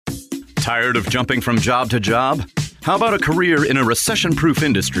Tired of jumping from job to job? How about a career in a recession-proof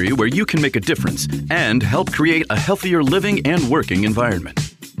industry where you can make a difference and help create a healthier living and working environment?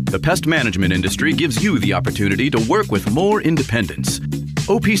 The pest management industry gives you the opportunity to work with more independence.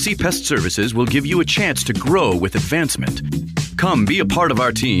 OPC Pest Services will give you a chance to grow with advancement. Come be a part of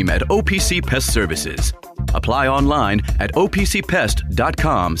our team at OPC Pest Services. Apply online at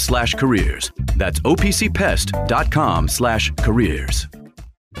opcpest.com/careers. That's opcpest.com/careers.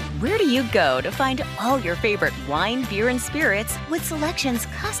 Where do you go to find all your favorite wine, beer, and spirits with selections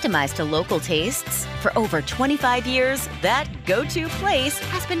customized to local tastes? For over 25 years, that go-to place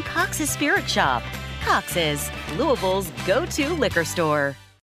has been Cox's Spirit Shop. Cox's, Louisville's go-to liquor store.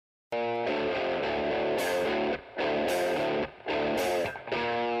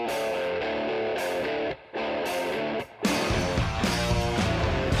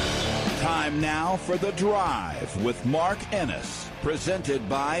 Time now for The Drive with Mark Ennis, presented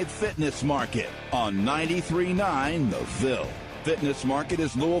by Fitness Market on 93.9 The Ville. Fitness Market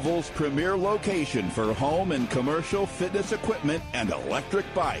is Louisville's premier location for home and commercial fitness equipment and electric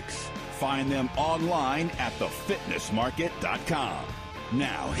bikes. Find them online at thefitnessmarket.com.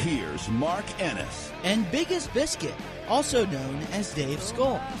 Now here's Mark Ennis. And Biggest Biscuit, also known as Dave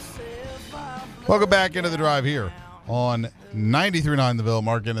Skull. Welcome back into The Drive here on 93.9 The Ville.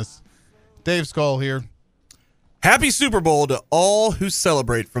 Mark Ennis, Dave Skull here. Happy Super Bowl to all who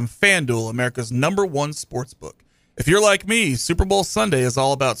celebrate from FanDuel, America's #1 sportsbook. If you're like me, Super Bowl Sunday is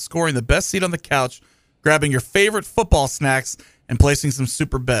all about scoring the best seat on the couch, grabbing your favorite football snacks, and placing some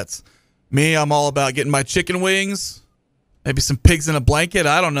super bets. Me, I'm all about getting my chicken wings, maybe some pigs in a blanket,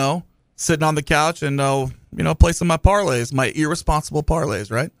 I don't know, sitting on the couch and, placing my parlays, my irresponsible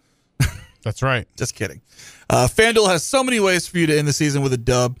parlays, right? That's right. Just kidding. FanDuel has so many ways for you to end the season with a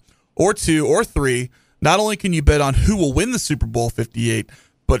dub, or 2, or 3. Not only can you bet on who will win the Super Bowl 58,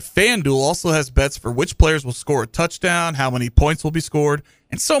 but FanDuel also has bets for which players will score a touchdown, how many points will be scored,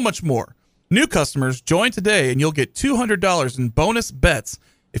 and so much more. New customers, join today and you'll get $200 in bonus bets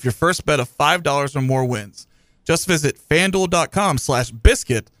if your first bet of $5 or more wins. Just visit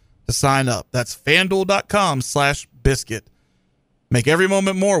FanDuel.com/biscuit to sign up. That's FanDuel.com/biscuit. Make every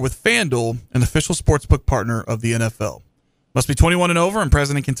moment more with FanDuel, an official sportsbook partner of the NFL. Must be 21 and over and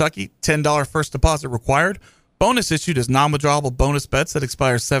present in Kentucky. $10 first deposit required. Bonus issued as non-withdrawable bonus bets that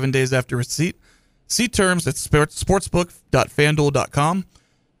expire 7 days after receipt. See terms at sportsbook.fanduel.com.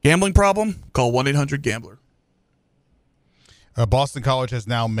 Gambling problem? Call 1-800-GAMBLER. Boston College has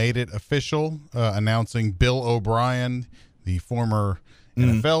now made it official, announcing Bill O'Brien, the former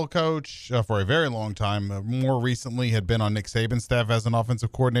NFL coach for a very long time, more recently had been on Nick Saban's staff as an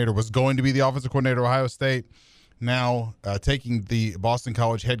offensive coordinator, was going to be the offensive coordinator of Ohio State, now taking the Boston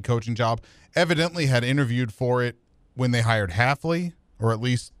College head coaching job. Evidently had interviewed for it when they hired Hafley, or at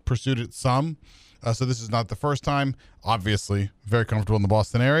least pursued it some. So this is not the first time. Obviously, very comfortable in the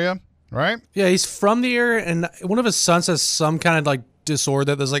Boston area, right? Yeah, he's from the area, and one of his sons has some kind of like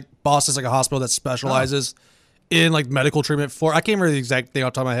disorder. There's like Boston's like a hospital that specializes in like medical treatment for. I can't remember the exact thing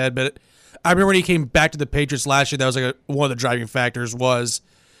off the top of my head, but I remember when he came back to the Patriots last year. That was like one of the driving factors was,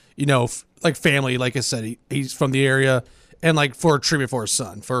 like family. Like I said, he's from the area, and like for treatment for his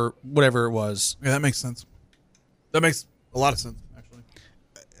son for whatever it was. Yeah, that makes sense. That makes a lot of sense.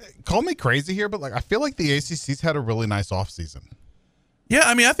 Call me crazy here, but like I feel like the ACC's had a really nice offseason. Yeah,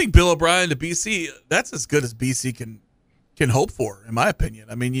 I mean, I think Bill O'Brien to BC, that's as good as BC can hope for, in my opinion.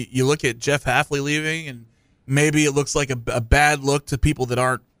 I mean, you look at Jeff Hafley leaving, and maybe it looks like a bad look to people that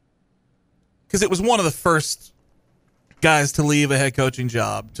aren't, because it was one of the first guys to leave a head coaching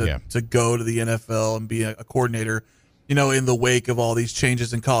job to go to the NFL and be a coordinator, in the wake of all these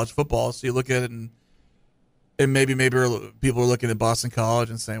changes in college football. So you look at it and maybe people are looking at Boston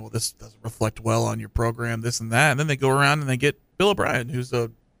College and saying, well, this doesn't reflect well on your program, this and that. And then they go around and they get Bill O'Brien, who's a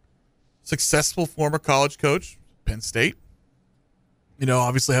successful former college coach, Penn State.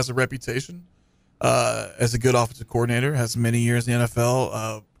 Obviously has a reputation as a good offensive coordinator, has many years in the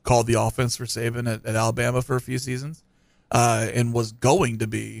NFL, called the offense for Saban at Alabama for a few seasons, and was going to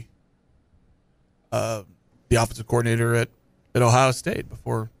be the offensive coordinator at Ohio State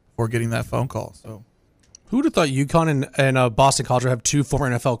before getting that phone call. So, who would have thought UConn and Boston College would have two former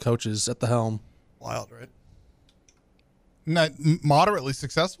NFL coaches at the helm? Wild, right? Not moderately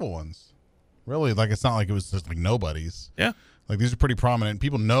successful ones. Really, like it's not like it was just like nobodies. Yeah. Like these are pretty prominent.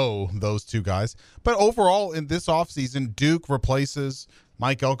 People know those two guys. But overall, in this offseason, Duke replaces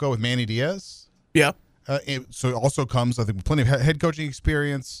Mike Elko with Manny Diaz. Yeah. So it also comes, I think, with plenty of head coaching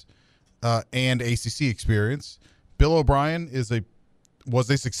experience and ACC experience. Bill O'Brien was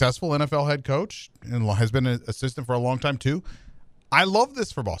a successful NFL head coach and has been an assistant for a long time too. I love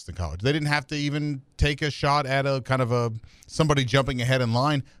this for Boston College. They didn't have to even take a shot at a kind of a somebody jumping ahead in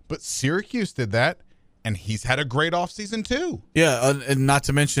line, but Syracuse did that, and he's had a great offseason too. Yeah, and not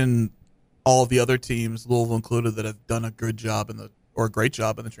to mention all of the other teams, Louisville included, that have done a good job or a great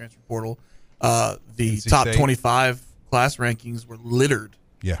job in the transfer portal. The NC top State. 25 class rankings were littered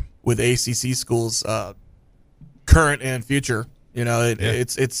Yeah. with ACC schools, current and future. You know,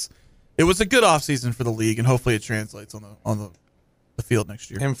 it was a good offseason for the league, and hopefully it translates on the field next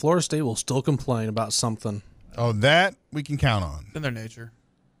year. And Florida State will still complain about something. Oh, that we can count on. In their nature.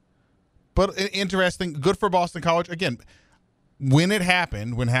 But interesting, good for Boston College. Again, when it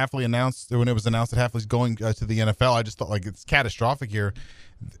happened, when it was announced that Hafley's going to the NFL, I just thought like it's catastrophic here.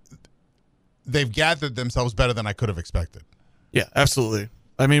 They've gathered themselves better than I could have expected. Yeah, absolutely.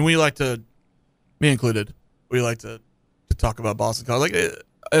 I mean, me included, we like to talk about Boston College. Like,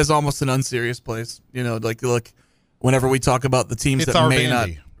 it's almost an unserious place. You know, like, look, whenever we talk about the teams It's that our may not,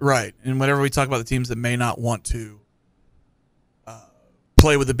 Vandy. right, and whenever we talk about the teams that may not want to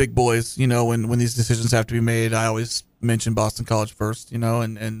play with the big boys, you know, when these decisions have to be made, I always mention Boston College first, you know,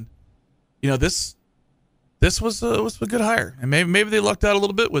 and you know, this was a good hire, and maybe they lucked out a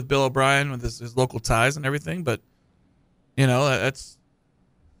little bit with Bill O'Brien with his local ties and everything, but you know, that's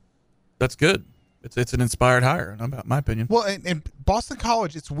good. It's an inspired hire, in my opinion. Well, and Boston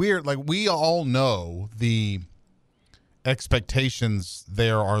College, it's weird. Like, we all know the expectations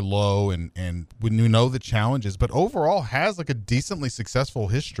there are low, and when you know the challenges, but overall has like a decently successful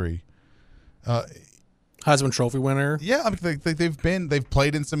history. Heisman Trophy winner. Yeah, I mean, they've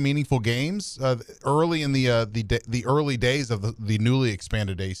played in some meaningful games early in the early days of the newly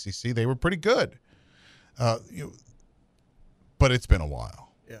expanded ACC. They were pretty good, but it's been a while.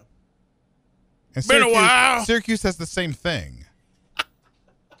 Yeah, And been a while. Syracuse has the same thing.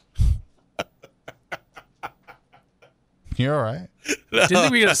 You're all right. Didn't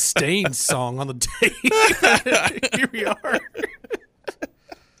think we had a Stain song on the tape. Here we are.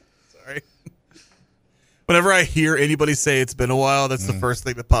 Sorry. Whenever I hear anybody say it's been a while, that's the first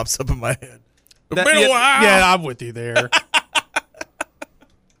thing that pops up in my head. It's been a while. Yeah, I'm with you there.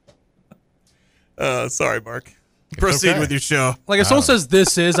 Sorry, Mark. Proceed okay. with your show. Like if someone says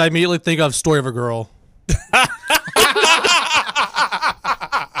this is, I immediately think of Story of a Girl.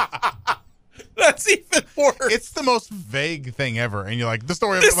 That's even worse. It's the most vague thing ever, and you're like, the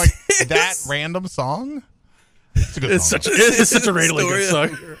story of like that random song. It's a good song. It's such a really good song.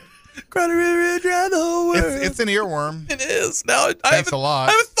 It's an earworm. It is. Now I Thanks a lot.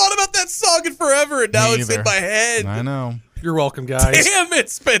 haven't thought about that song in forever, and now Me it's in either. my head. I know. You're welcome, guys. Damn it,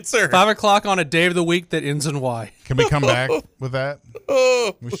 Spencer. 5 o'clock on a day of the week that ends in Y. Can we come back with that?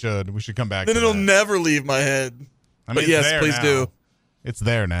 Oh, We should. We should come back. then to it'll that. never leave my head. I mean, but it's yes, there please now. do. It's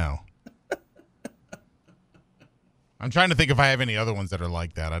there now. I'm trying to think if I have any other ones that are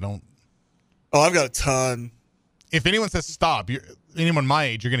like that. I don't. Oh, I've got a ton. If anyone says stop, anyone my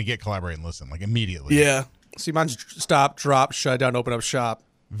age, you're going to get collaborate and listen like immediately. Yeah. See, mine's stop, drop, shut down, open up shop.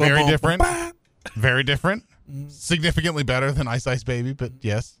 Very Bum, bum, different. Very different. Significantly better than Ice Ice Baby, but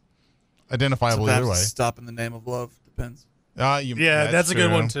yes, identifiable either way. Stop in the name of love. Depends. Yeah, that's a good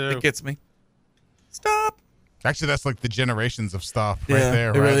true. one, too. It gets me. Stop. Actually, that's like the generations of stop Yeah, right there,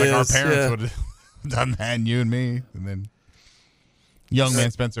 it right? really Like our is, parents yeah. would have done that, and you and me, and then young man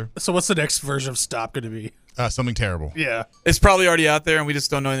Spencer. So what's the next version of stop going to be? Something terrible. Yeah. It's probably already out there, and we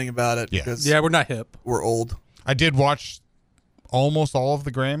just don't know anything about it Yeah. because Yeah, we're not hip. we're old. I did watch almost all of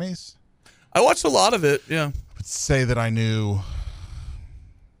the Grammys. I watched a lot of it. Yeah. Would say that I knew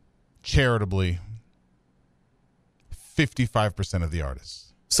charitably 55% of the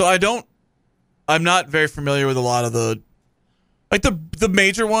artists. So I'm not very familiar with a lot of the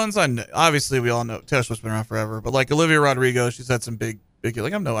major ones. Obviously we all know Taylor Swift's been around forever, but like Olivia Rodrigo, she's had some big like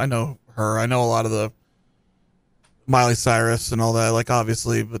I know her. I know a lot of the Miley Cyrus and all that, like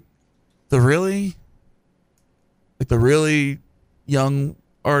obviously, but the really young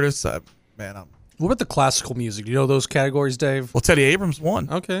artists, I'm What about the classical music? Do you know those categories, Dave? well, Teddy Abrams won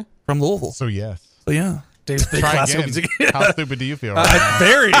Okay. from Louisville. So yes. So yeah. Dave's big Try classical again. music. How stupid do you feel right now?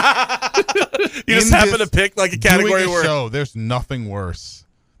 Very. You just In happen this- to pick like a category Doing a where show, there's nothing worse.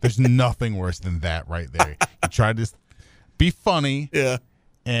 There's nothing worse than that right there. You try to be funny yeah.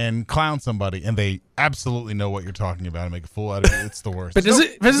 and clown somebody, and they absolutely know what you're talking about and make a fool out of you. It's the worst. But does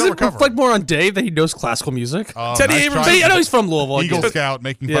it no recovery. reflect more on Dave that he knows classical music? Oh, Teddy nice Abrams- try. I know he's from Louisville. I Eagle guess. Scout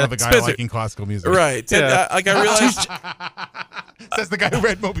making Yeah. fun of a guy Spencer. liking classical music. Right. Ted, Yeah. I realized Says the guy who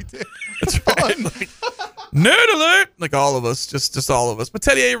read Moby Dick. nerd alert, like all of us, just all of us. But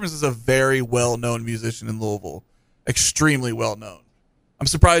Teddy Abrams is a very well-known musician in Louisville, extremely well-known. I'm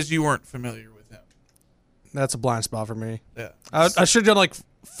surprised you weren't familiar with him. That's a blind spot for me. Yeah. I should have done like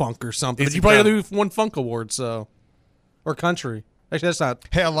funk or something. But Easy you probably come. do one funk award, so or country. Actually, that's not.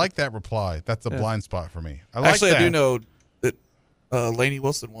 Hey, I like that reply. That's a blind spot for me. I like Actually, that. I do know that Lainey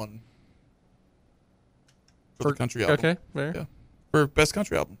Wilson won for the country album. Okay, fair. Yeah. For best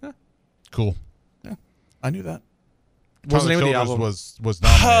country album. Yeah. Cool. I knew that. What's the name of the Childers album? was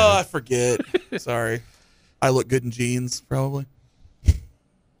nominated. Oh, I forget. Sorry. I look good in jeans, probably.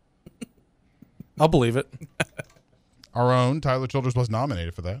 I'll believe it. Our own Tyler Childers was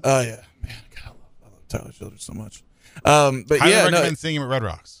nominated for that. Oh, yeah. Man, God, I love Tyler Childers so much. But Highly yeah, recommend seeing him at Red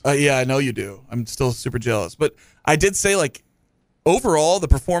Rocks. yeah, I know you do. I'm still super jealous. But I did say, like, overall, the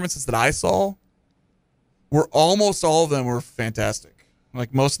performances that I saw were almost all of them were fantastic.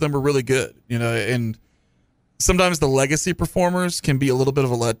 Like, most of them were really good, you know, and sometimes the legacy performers can be a little bit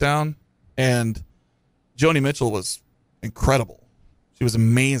of a letdown. And Joni Mitchell was incredible. She was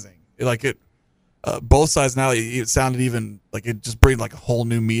amazing. Both sides now, it sounded even like it just brought like a whole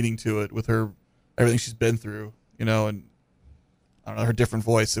new meaning to it with her, everything she's been through, you know, and I don't know, her different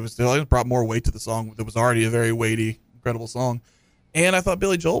voice. It brought more weight to the song that was already a very weighty, incredible song. And I thought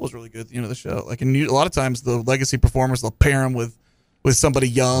Billy Joel was really good, you know, the show. Like, and a lot of times the legacy performers, they'll pair him with somebody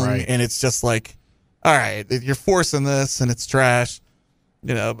young, Right. and it's just like, all right, you're forcing this, and it's trash,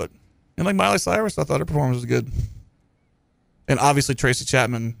 you know. But and like Miley Cyrus, I thought her performance was good, and obviously Tracy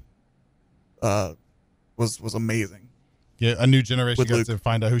Chapman was amazing. Yeah, a new generation With gets Luke. to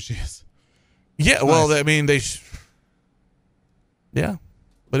find out who she is. Yeah, well, Nice. I mean, yeah,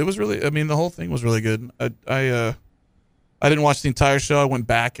 but it was really, I mean, the whole thing was really good. I didn't watch the entire show. I went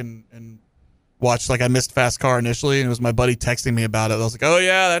back and watched, like, I missed Fast Car initially, and it was my buddy texting me about it. I was like, oh,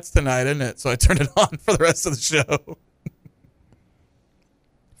 yeah, that's tonight, isn't it? So I turned it on for the rest of the show.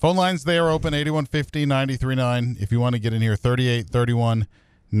 Phone lines, they are open, 8150-939. If you want to get in here,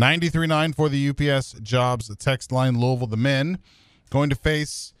 3831-939 for the UPS Jobs text line. Louisville, the men, going to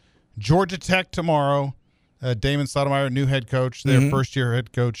face Georgia Tech tomorrow. Damon Sotomayor, new head coach, their first-year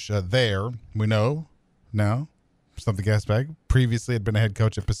head coach there. We know now. Something gas bag. Previously had been a head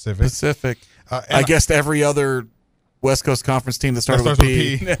coach at Pacific. I guessed every other West Coast Conference team that started That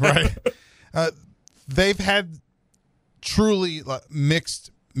with starts P. right. They've had truly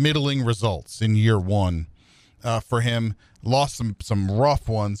mixed, middling results in year one for him. Lost some rough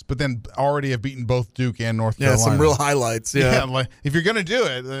ones, but then already have beaten both Duke and North Yeah, Carolina. some real highlights. Yeah. Like, if you're going to do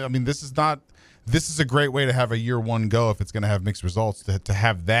it, I mean, this is a great way to have a year one go if it's going to have mixed results, to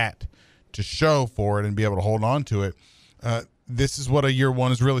have that to show for it and be able to hold on to it. This is what a year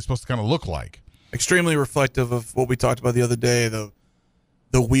one is really supposed to kind of look like. Extremely reflective of what we talked about the other day, the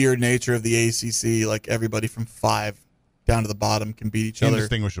weird nature of the ACC. Like, everybody from 5 down to the bottom can beat each other.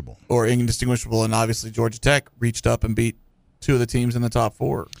 Indistinguishable. Or indistinguishable, and obviously Georgia Tech reached up and beat 2 of the teams in the top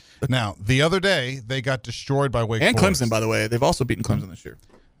 4. Now, the other day, they got destroyed by Wake And Forest. Clemson, by the way. They've also beaten Clemson this year.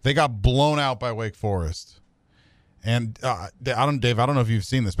 They got blown out by Wake Forest. And Dave, I don't know if you've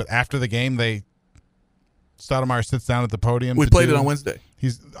seen this, but after the game, Stoudemire sits down at the podium. We played it on Wednesday.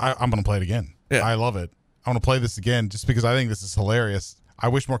 I'm going to play it again. Yeah. I love it. I want to play this again just because I think this is hilarious. I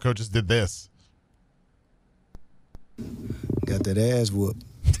wish more coaches did this. Got that ass whooped.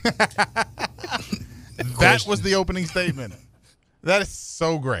 That was the opening statement. That is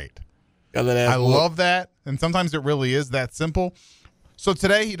so great. Got that ass I whooped. love that, and sometimes it really is that simple. So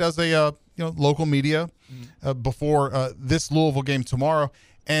today he does a local media before this Louisville game tomorrow,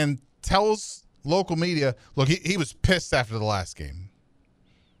 and tells local media, look, he was pissed after the last game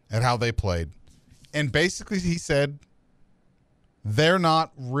at how they played, and basically he said they're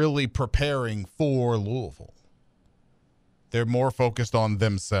not really preparing for Louisville. They're more focused on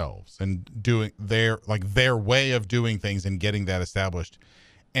themselves and doing their way of doing things and getting that established.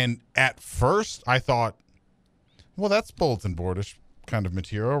 And at first, I thought, well, that's bulletin boardish kind of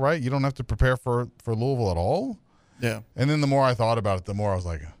material, right? You don't have to prepare for Louisville at all. Yeah. And then the more I thought about it, the more I was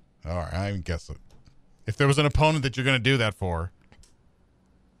like, all right, I guess it. If there was an opponent that you're going to do that for,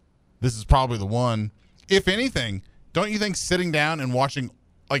 this is probably the one. If anything, don't you think sitting down and watching,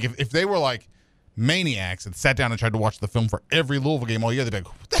 like if they were like maniacs and sat down and tried to watch the film for every Louisville game all year, they'd be like,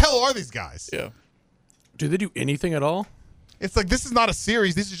 what the hell are these guys? Yeah. Do they do anything at all? It's like, this is not a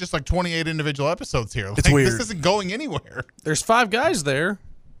series. This is just like 28 individual episodes here. It's Like, weird. This isn't going anywhere. There's 5 guys there.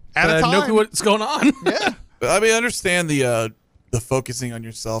 At a I time. know what's going on. Yeah. I mean, I understand the focusing on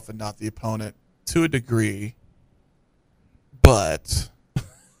yourself and not the opponent to a degree, but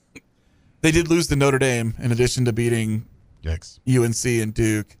they did lose to Notre Dame in addition to beating Yikes. UNC and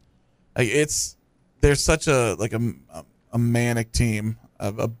Duke. Like, they're such a manic team,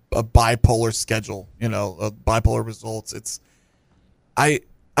 a bipolar schedule, bipolar results. I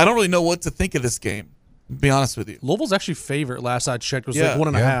don't really know what to think of this game. Be honest with you. Louisville's actually favorite. Last I checked was Yeah. like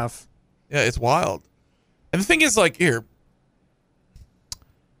 1.5. Yeah, it's wild. And the thing is, like, here,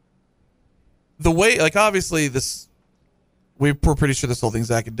 the way, like, obviously this, we're pretty sure this whole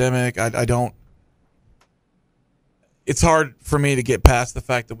thing's academic. I don't, it's hard for me to get past the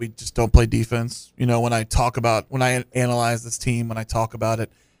fact that we just don't play defense. You know, when I analyze this team, when I talk about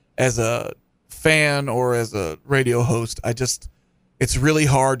it as a fan or as a radio host, it's really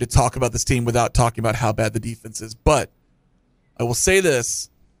hard to talk about this team without talking about how bad the defense is. But I will say this,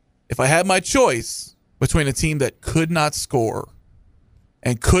 if I had my choice between a team that could not score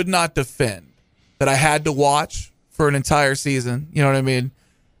and could not defend, that I had to watch for an entire season, you know what I mean?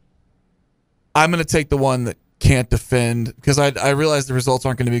 I'm going to take the one that can't defend, because I realize the results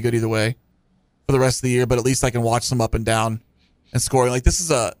aren't going to be good either way for the rest of the year, but at least I can watch them up and down and scoring. Like, this is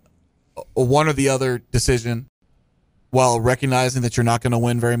a one or the other decision, while recognizing that you're not going to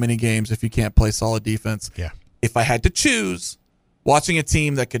win very many games if you can't play solid defense. Yeah. If I had to choose, watching a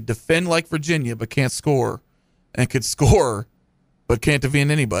team that could defend like Virginia but can't score, and could score but can't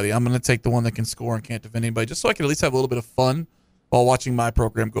defend anybody, I'm going to take the one that can score and can't defend anybody, just so I can at least have a little bit of fun while watching my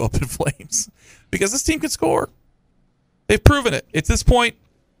program go up in flames. Because this team can score. They've proven it. At this point,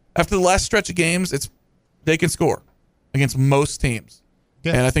 after the last stretch of games, they can score against most teams.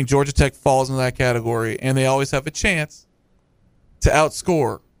 Yeah. And I think Georgia Tech falls into that category, and they always have a chance to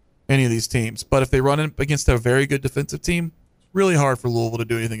outscore any of these teams. But if they run in against a very good defensive team, it's really hard for Louisville to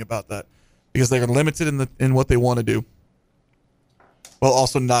do anything about that, because they're limited in what they want to do, while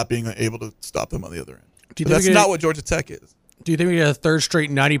also not being able to stop them on the other end. That's not what Georgia Tech is. Do you think we get a third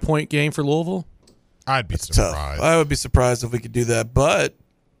straight 90-point game for Louisville? I'd be surprised. Tough. I would be surprised if we could do that, but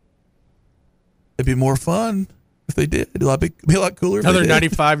it'd be more fun if they did. It'd be a lot cooler if Another they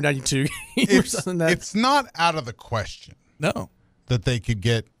did. 95-92 game or something. It's not out of the question. No. That they could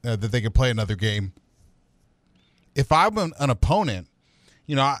get that they could play another game. If I'm an opponent,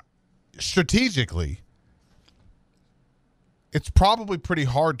 strategically, it's probably pretty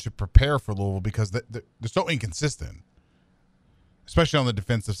hard to prepare for Louisville, because they're so inconsistent, especially on the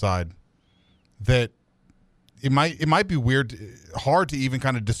defensive side, that it might be hard to even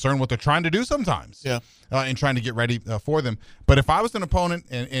kind of discern what they're trying to do sometimes. Yeah. In trying to get ready for them. But if I was an opponent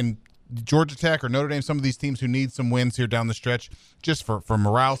in Georgia Tech or Notre Dame, some of these teams who need some wins here down the stretch, just for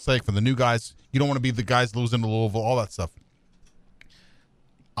morale's sake, for the new guys, you don't want to be the guys losing to Louisville, all that stuff.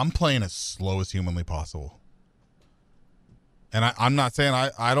 I'm playing as slow as humanly possible. And I'm not saying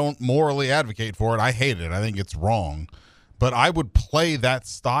I don't morally advocate for it. I hate it. I think it's wrong. But I would play that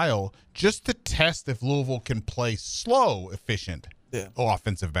style just to test if Louisville can play slow, efficient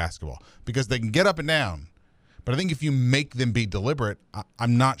offensive basketball, because they can get up and down. But I think if you make them be deliberate,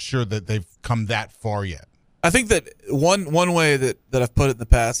 I'm not sure that they've come that far yet. I think that one way that I've put it in the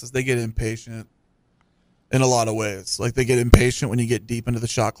past is they get impatient in a lot of ways. Like, they get impatient when you get deep into the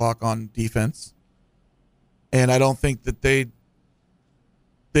shot clock on defense. And I don't think that they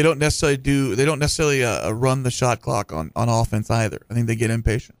don't necessarily run the shot clock on offense either. I think they get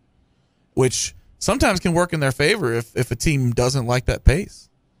impatient, which sometimes can work in their favor if a team doesn't like that pace,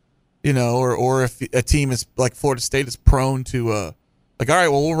 or if a team is like Florida State is prone to all right,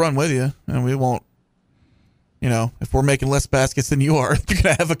 well, we'll run with you and we won't, if we're making less baskets than you are, you're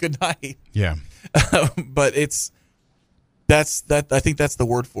gonna have a good night. Yeah. But I think that's the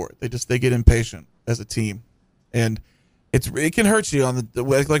word for it. They get impatient as a team, and it can hurt you on the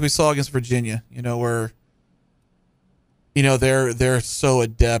like we saw against Virginia, where they're so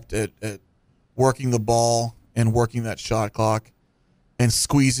adept at working the ball and working that shot clock and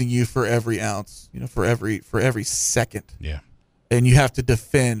squeezing you for every ounce, for every second. Yeah. And you have to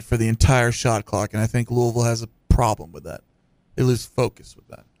defend for the entire shot clock, and I think Louisville has a problem with that. They lose focus with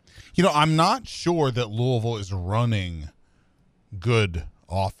that. I'm not sure that Louisville is running good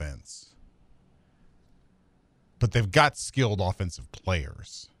offense, but they've got skilled offensive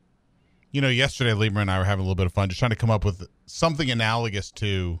players. Yesterday, Lieberman and I were having a little bit of fun just trying to come up with something analogous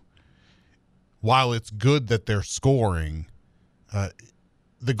to, while it's good that they're scoring,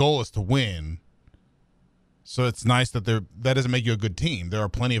 the goal is to win. So it's nice that that doesn't make you a good team. There are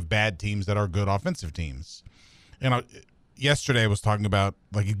plenty of bad teams that are good offensive teams. And yesterday I was talking about,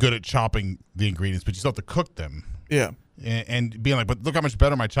 like, you're good at chopping the ingredients, but you still have to cook them. Yeah. And being like, but look how much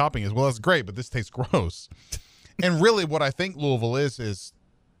better my chopping is. Well, that's great, but this tastes gross. And really what I think Louisville is,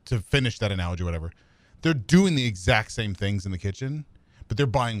 to finish that analogy or whatever, they're doing the exact same things in the kitchen, but they're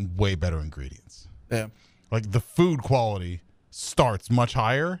buying way better ingredients. Yeah. Like, the food quality starts much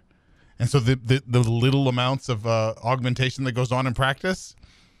higher. And so the little amounts of augmentation that goes on in practice,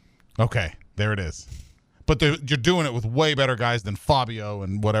 okay, there it is. But you're doing it with way better guys than Fabio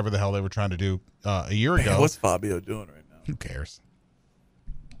and whatever the hell they were trying to do a year ago. What's Fabio doing right now? Who cares?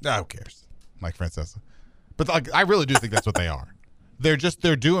 Who cares? Mike Francesa. But I really do think that's what they are. They're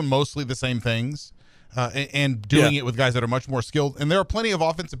doing mostly the same things. And doing it with guys that are much more skilled. And there are plenty of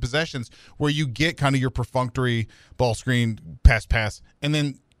offensive possessions where you get kind of your perfunctory ball screen, pass, and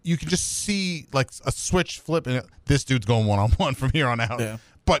then you can just see like a switch flip, and this dude's going one-on-one from here on out. Yeah.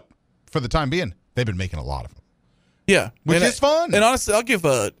 But for the time being, they've been making a lot of them. Yeah. Which is fun. And honestly, I'll give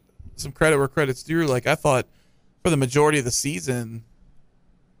some credit where credit's due. Like, I thought for the majority of the season,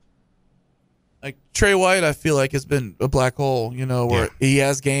 like Trey White, I feel like has been a black hole, where he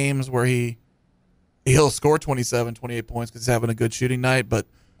has games where he'll score 27, 28 points because he's having a good shooting night, but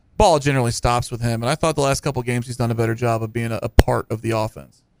ball generally stops with him. And I thought the last couple games he's done a better job of being a part of the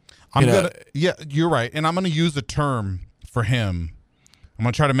offense. You're right. And I'm going to use a term for him. I'm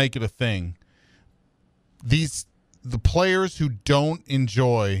going to try to make it a thing. The players who don't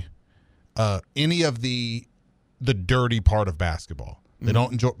enjoy any of the dirty part of basketball, they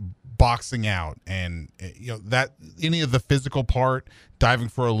don't enjoy boxing out and that any of the physical part, diving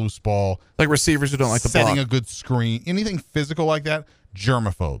for a loose ball, like receivers who don't like the block, setting a good screen, anything physical like that,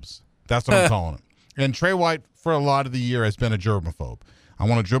 germaphobes. That's what I'm calling them. And Trey White for a lot of the year has been a germaphobe. I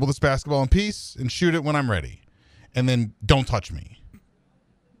want to dribble this basketball in peace and shoot it when I'm ready, and then don't touch me.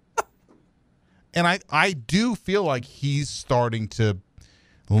 And I do feel like he's starting to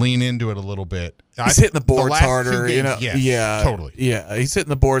lean into it a little bit. He's hitting the boards harder, Yes, totally. Yeah, he's hitting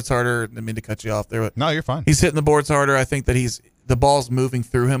the boards harder. I didn't mean to cut you off there, but no, you're fine. He's hitting the boards harder. I think that the ball's moving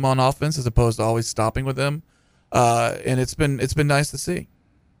through him on offense as opposed to always stopping with him, and it's been nice to see.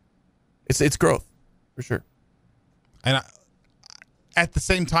 It's growth for sure. And at the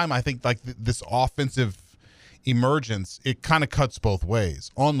same time, I think like this offensive emergence, it kind of cuts both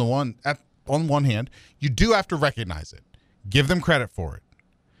ways. On one hand, you do have to recognize it, give them credit for it.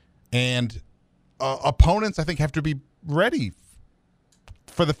 And opponents, I think, have to be ready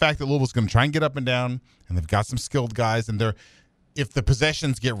for the fact that Louisville's going to try and get up and down, and they've got some skilled guys. And if the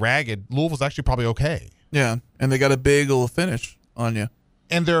possessions get ragged, Louisville's actually probably okay. Yeah, and they got a big little finish on you.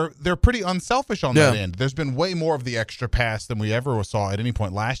 And they're pretty unselfish on that end. There's been way more of the extra pass than we ever saw at any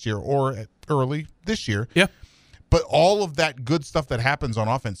point last year or early this year. Yeah. But all of that good stuff that happens on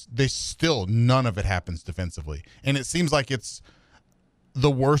offense, none of it happens defensively. And it seems like it's the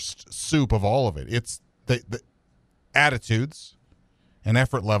worst soup of all of it. It's the attitudes and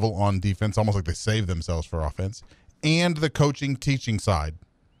effort level on defense, almost like they save themselves for offense, and the coaching teaching side.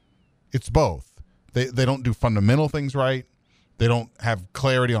 It's both. They don't do fundamental things right. They don't have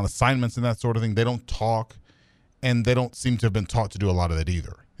clarity on assignments and that sort of thing. They don't talk, and they don't seem to have been taught to do a lot of that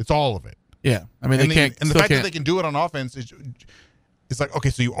either. It's all of it. Yeah, I mean, they can't. And the fact that they can do it on offense is like, okay,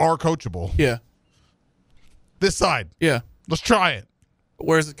 so you are coachable. Yeah. This side. Yeah. Let's try it.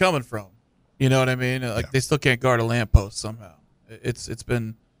 Where's it coming from? You know what I mean? Like they still can't guard a lamppost somehow. It's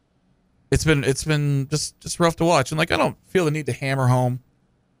been just rough to watch. And like I don't feel the need to hammer home.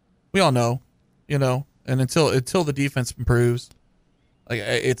 We all know, and until the defense improves, like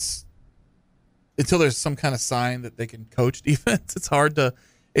until there's some kind of sign that they can coach defense, it's hard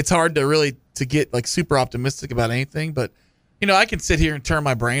to really to get like super optimistic about anything. But I can sit here and turn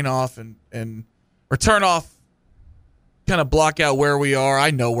my brain off or turn off, kind of block out where we are.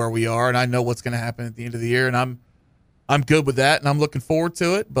 I know where we are, and I know what's going to happen at the end of the year, and I'm good with that, and I'm looking forward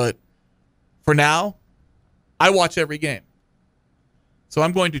to it. But for now, I watch every game. So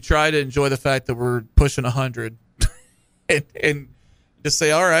I'm going to try to enjoy the fact that we're pushing 100 and just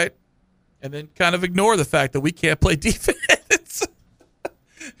say, all right, and then kind of ignore the fact that we can't play defense.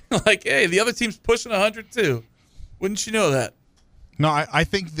 Like, hey, the other team's pushing 100 too. Wouldn't you know that? No, I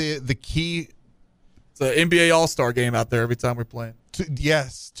think the key... It's an NBA All-Star game out there every time we're playing.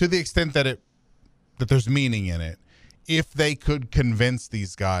 Yes, to the extent that there's meaning in it. If they could convince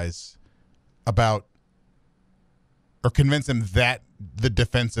these guys convince them that the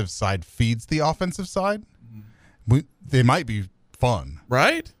defensive side feeds the offensive side, they might be fun.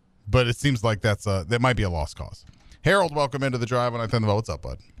 Right? But it seems like that might be a lost cause. Harold, welcome into the Drive on 10 the Vote. What's up,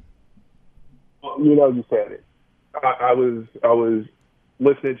 bud? Well, you said it. I was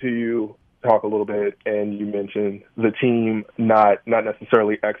listening to you talk a little bit, and you mentioned the team not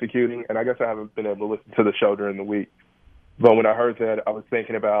necessarily executing, and I guess I haven't been able to listen to the show during the week. But when I heard that, I was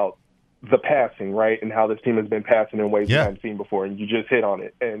thinking about the passing, right, and how this team has been passing in ways we haven't seen before, and you just hit on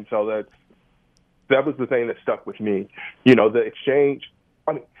it. And so that was the thing that stuck with me. The exchange.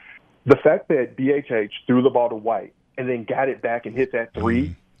 I mean, the fact that BHH threw the ball to White and then got it back and hit that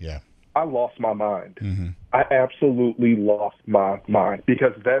three. I lost my mind. Mm-hmm. I absolutely lost my mind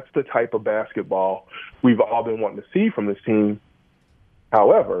because that's the type of basketball we've all been wanting to see from this team.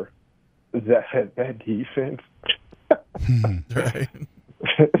 However, that defense, Right.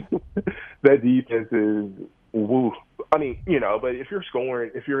 that defense is woo. I mean, but if you're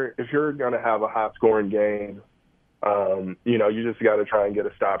scoring, if you're going to have a high scoring game, you just got to try and get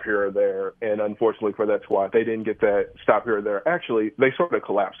a stop here or there. And unfortunately for that squad, they didn't get that stop here or there. Actually, they sort of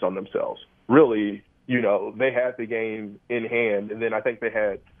collapsed on themselves. Really, they had the game in hand, and then I think they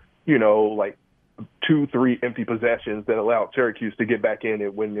had, like 2-3 empty possessions that allowed Syracuse to get back in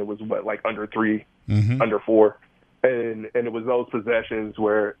it when it was under 3, under 4, and it was those possessions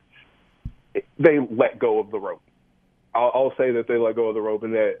where they let go of the rope. I'll say that they let go of the rope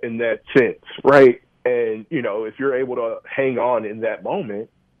in that sense, right? And if you're able to hang on in that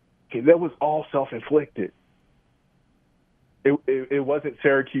moment, that was all self-inflicted. It wasn't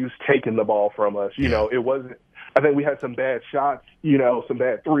Syracuse taking the ball from us. It wasn't. I think we had some bad shots. Some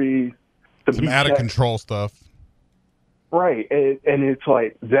bad threes. Some out of control stuff. Right, and it's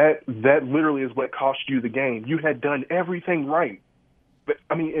like that literally is what cost you the game. You had done everything right, but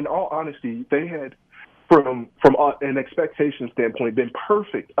I mean, in all honesty, they had, from an expectation standpoint, been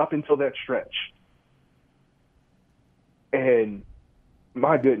perfect up until that stretch. And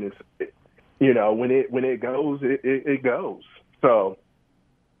my goodness, when it goes, it goes. So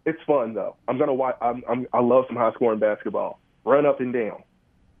it's fun though. I'm gonna watch. I love some high scoring basketball. Run up and down,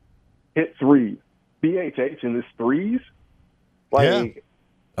 hit threes. BHH in this threes. Oh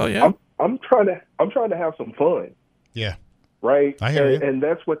yeah. I'm trying to have some fun. Yeah. Right. I hear you. And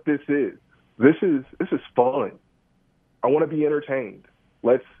that's what this is. This is fun. I want to be entertained.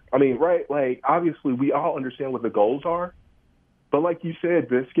 Right? Like, obviously, we all understand what the goals are, but like you said,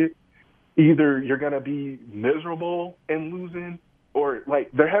 Biscuit, either you're gonna be miserable and losing, or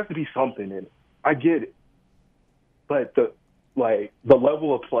there has to be something in it. I get it, but the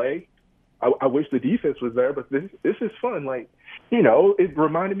level of play, I wish the defense was there, but this is fun. It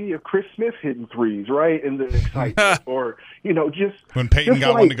reminded me of Chris Smith hitting threes, right? And the excitement, or just when Peyton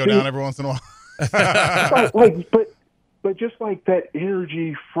got one to go down every once in a while. But just like that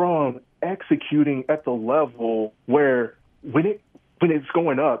energy from executing at the level where when it's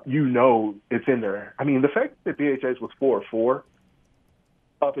going up, it's in there. I mean, the fact that BHS was 4-4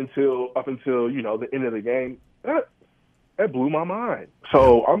 up until the end of the game, that blew my mind.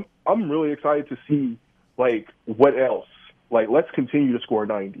 So I'm really excited to see what else. Let's continue to score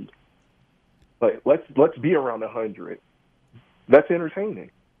 90. Let's be around 100. That's entertaining.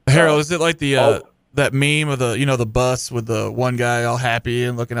 Harold, is it like the that meme of the bus with the one guy all happy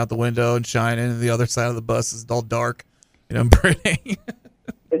and looking out the window and shining, and the other side of the bus is all dark, and burning?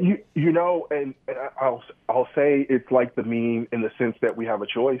 And I'll say it's like the meme in the sense that we have a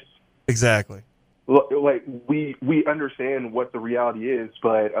choice. Exactly. We understand what the reality is,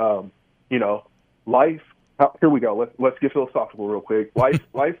 but life. Here we go. Let's get philosophical real quick.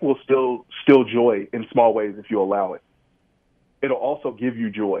 Life will still joy in small ways if you allow it. It'll also give you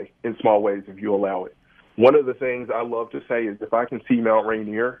joy in small ways if you allow it. One of the things I love to say is if I can see Mount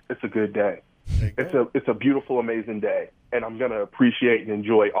Rainier, it's a good day. It's a beautiful, amazing day, and I'm going to appreciate and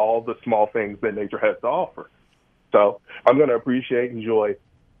enjoy all the small things that nature has to offer. So I'm going to appreciate and enjoy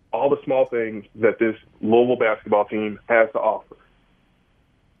all the small things that this Louisville basketball team has to offer.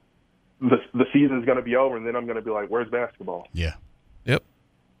 The season's going to be over, and then I'm going to be like, "Where's basketball?" Yeah. Yep.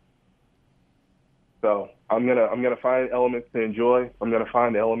 So I'm gonna find elements to enjoy. I'm gonna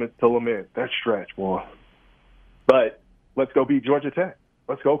find elements to lament. That stretch, boy. But let's go beat Georgia Tech.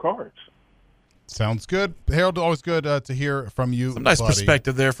 Let's go Cards. Sounds good, Harold. Always good to hear from you. Some nice buddy.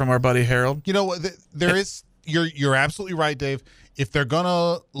 perspective there from our buddy Harold. You know what? There is. You're absolutely right, Dave. If they're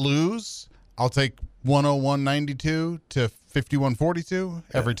gonna lose, I'll take 101-92 to 51-42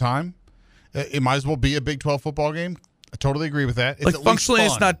 every time. It might as well be a Big 12 football game. I totally agree with that. It's functionally,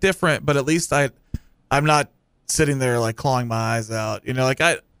 it's not different, but at least I'm not sitting there clawing my eyes out.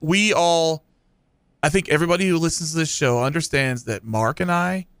 I think everybody who listens to this show understands that Mark and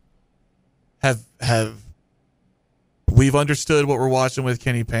I we've understood what we're watching with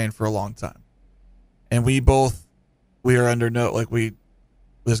Kenny Payne for a long time, and we are under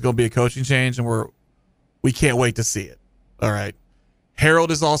there's going to be a coaching change, and we can't wait to see it. All right,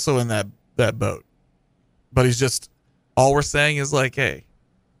 Harold is also in that boat, but he's just, all we're saying is hey,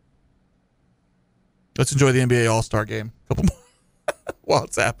 let's enjoy the NBA All-Star game a couple more while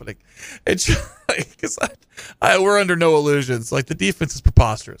it's happening. It's because we're under no illusions. The defense is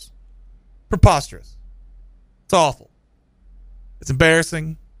preposterous. It's awful. It's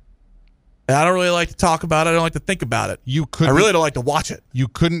embarrassing. And I don't really like to talk about it. I don't like to think about it. I really don't like to watch it. You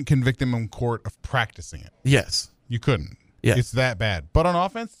couldn't convict him in court of practicing it. Yes. You couldn't. Yes. It's that bad. But on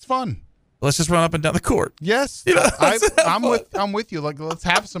offense, it's fun. Let's just run up and down the court. Yes. I'm with you. Like, let's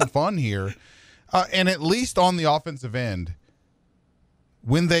have some fun here. And at least on the offensive end,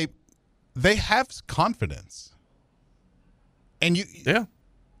 when they have confidence. And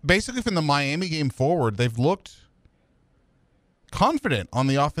basically from the Miami game forward, they've looked confident on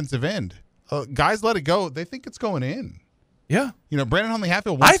the offensive end. Guys let it go. They think it's going in. Yeah. Brandon Huntley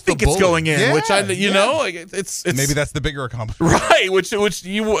Hatfield wants I think it's going in, yeah, which it's maybe that's the bigger accomplishment. Right, which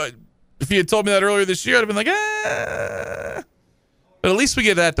you would, if you had told me that earlier this year, I'd have been like, But at least we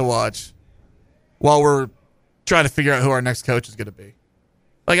get that to watch while we're trying to figure out who our next coach is going to be.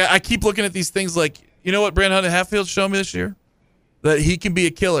 Like, I keep looking at these things like, you know what Brandon Huntley Hatfield's shown me this year? That he can be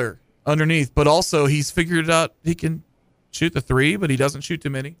a killer underneath, but also he's figured out he can shoot the three, but he doesn't shoot too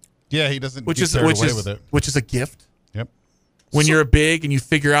many. Yeah, he doesn't which get is carried away with it. Which is a gift. Yep. When you're big and you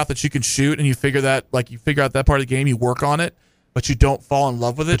figure out that you can shoot and you figure out that part of the game, you work on it, but you don't fall in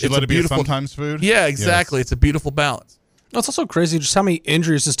love with it. But you let it be a sometimes food? Yeah, exactly. Yes. It's a beautiful balance. It's also crazy just how many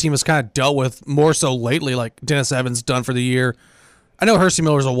injuries this team has kind of dealt with, more so lately, like Dennis Evans done for the year. I know Hersey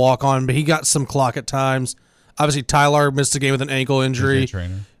Miller's a walk-on, but he got some clock at times. Obviously, Tyler missed a game with an ankle injury.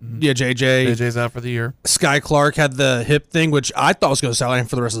 Yeah, JJ. JJ's out for the year. Sky Clark had the hip thing, which I thought was going to sideline him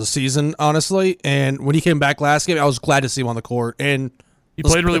for the rest of the season, honestly. And when he came back last game, I was glad to see him on the court. And he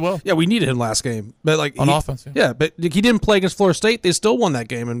played really well. Yeah, we needed him last game. But on offense. Yeah, but he didn't play against Florida State. They still won that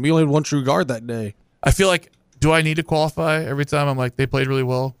game, and we only had one true guard that day. I feel like, do I need to qualify every time I'm like, they played really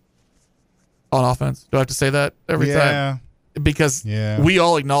well on offense? Do I have to say that every time? Because we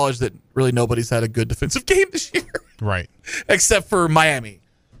all acknowledge that really nobody's had a good defensive game this year. Right. Except for Miami.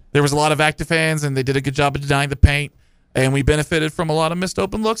 There was a lot of active fans, and they did a good job of denying the paint, and we benefited from a lot of missed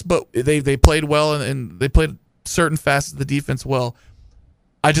open looks, but they played well, and they played certain facets of the defense well.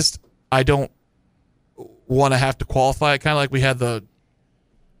 I don't want to have to qualify it, kind of like we had the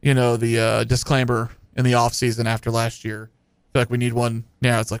disclaimer in the offseason after last year. I feel like we need one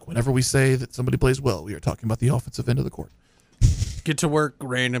now. It's like whenever we say that somebody plays well, we are talking about the offensive end of the court. Get to work,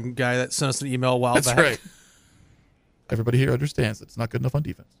 random guy that sent us an email a while back. That's right. Everybody here understands that it's not good enough on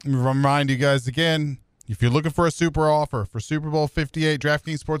defense. Remind you guys again, if you're looking for a super offer for Super Bowl 58,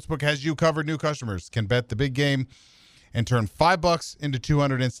 DraftKings Sportsbook has you covered. New customers can bet the big game and turn $5 into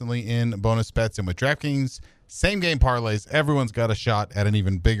 $200 instantly in bonus bets. And with DraftKings same-game parlays, everyone's got a shot at an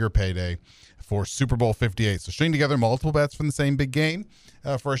even bigger payday for Super Bowl 58. So string together multiple bets from the same big game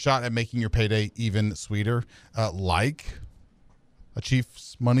for a shot at making your payday even sweeter, like a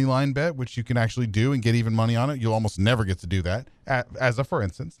Chiefs money line bet, which you can actually do and get even money on it. You'll almost never get to do that. As a for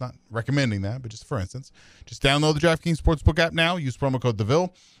instance, not recommending that, but just for instance, just download the DraftKings Sportsbook app now. Use promo code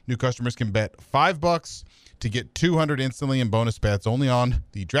DeVille. New customers can bet $5 to get $200 instantly in bonus bets only on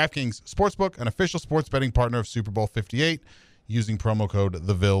the DraftKings Sportsbook, an official sports betting partner of Super Bowl 58. Using promo code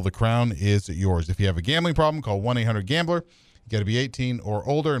DeVille, the crown is yours. If you have a gambling problem, call 1-800-GAMBLER. You got to be 18 or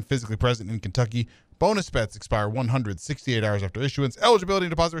older and physically present in Kentucky. Bonus bets expire 168 hours after issuance. Eligibility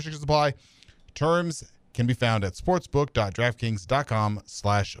and deposit restrictions apply. Terms can be found at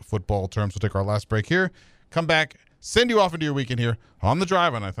sportsbook.draftkings.com/football. Terms. We'll take our last break here. Come back, send you off into your weekend here on The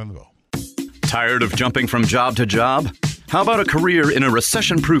Drive on 9th and DeVille. Tired of jumping from job to job? How about a career in a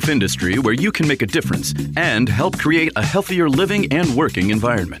recession-proof industry where you can make a difference and help create a healthier living and working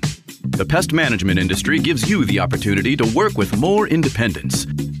environment? The pest management industry gives you the opportunity to work with more independence.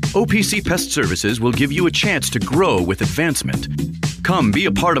 OPC Pest Services will give you a chance to grow with advancement. Come be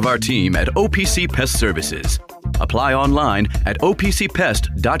a part of our team at OPC Pest Services. Apply online at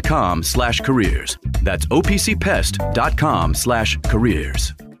opcpest.com/careers. That's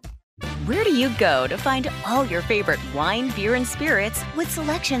opcpest.com/careers. Where do you go to find all your favorite wine, beer, and spirits with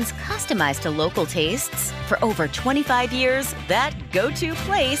selections customized to local tastes? For over 25 years, that go-to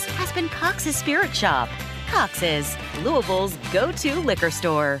place has been Cox's Spirit Shop. Cox's, Louisville's go-to liquor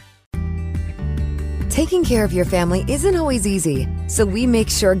store. Taking care of your family isn't always easy, so we make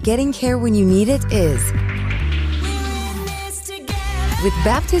sure getting care when you need it is. With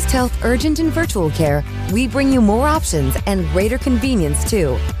Baptist Health Urgent and Virtual Care, we bring you more options and greater convenience,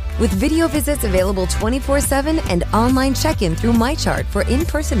 too. With video visits available 24/7 and online check-in through MyChart for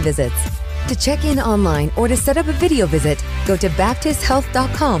in-person visits. To check in online or to set up a video visit, go to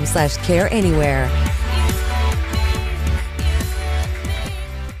baptisthealth.com/careanywhere.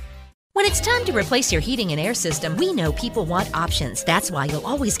 When it's time to replace your heating and air system, we know people want options. That's why you'll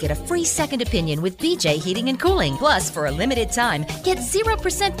always get a free second opinion with BJ Heating and Cooling. Plus, for a limited time, get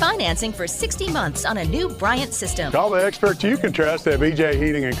 0% financing for 60 months on a new Bryant system. Call the experts you can trust at BJ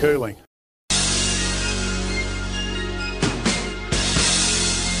Heating and Cooling.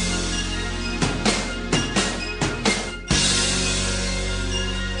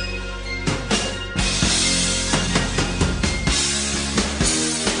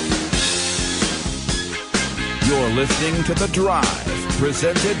 listening to The Drive,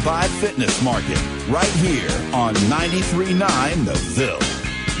 presented by Fitness Market, right here on 93.9 The Ville.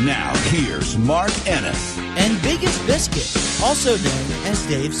 Now, here's Mark Ennis. And Biggest Biscuit, also known as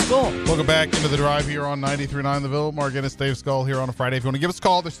Dave Skull. Welcome back into The Drive here on 93.9 The Ville. Mark Ennis, Dave Skull here on a Friday. If you want to give us a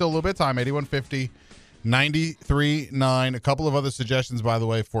call, there's still a little bit of time, 8150-93.9. A couple of other suggestions, by the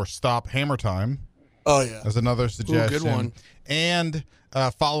way, for Stop Hammer Time. Oh, yeah. As another suggestion. Ooh, good one. And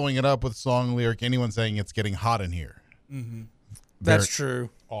following it up with song lyric, anyone saying it's getting hot in here. Mm-hmm. That's true.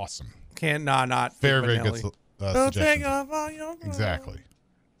 Awesome. Can't not. Very, very good Don't take suggestion. off all your clothes. Exactly.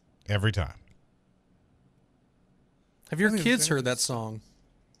 Every time. Have your kids heard that song?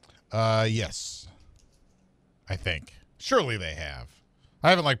 Yes. I think. Surely they have.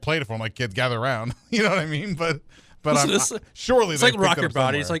 I haven't played it for them, kids gather around. You know what I mean? But surely it's they like Rock Your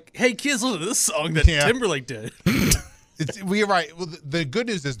Body. It's like, hey kids, listen to this song that Timberlake did. We're right. Well, the good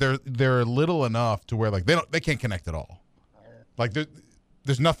news is they're little enough to where they can't connect at all.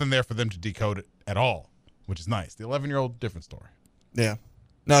 There's nothing there for them to decode it at all, which is nice. The 11-year-old, different story. Yeah.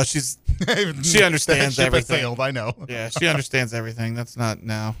 No, she understands Ship has everything. sailed, I know. Yeah, she understands everything. That's not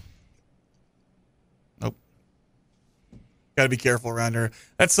now. Nope. Got to be careful around her.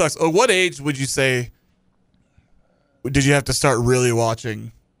 That sucks. Oh, what age would you say did you have to start really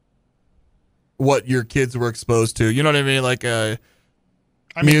watching what your kids were exposed to? You know what I mean?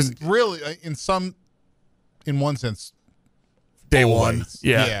 Really, in one sense, day always. one.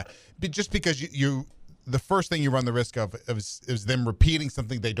 Yeah. But just because you the first thing you run the risk of is them repeating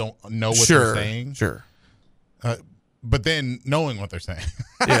something they don't know what they're saying. Sure. But then knowing what they're saying.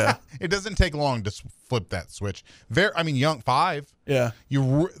 Yeah. It doesn't take long to flip that switch. Young 5. Yeah.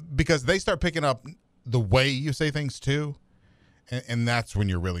 Because they start picking up the way you say things too, and that's when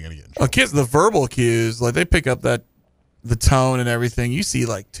you're really going to get in trouble. Kids, the verbal cues, they pick up the tone and everything. You see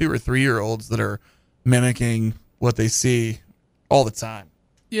 2 or 3-year-olds that are mimicking what they see all the time.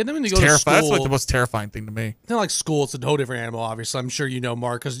 Yeah, then when you go to school, that's the most terrifying thing to me. Then school, it's a whole different animal. Obviously, I'm sure you know,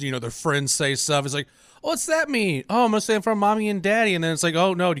 Mark, because their friends say stuff. It's what's that mean? Oh, I'm gonna say it from mommy and daddy, and then it's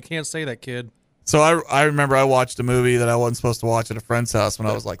oh no, you can't say that, kid. So I remember I watched a movie that I wasn't supposed to watch at a friend's house when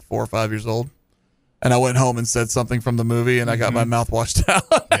I was 4 or 5 years old, and I went home and said something from the movie, and I got my mouth washed out.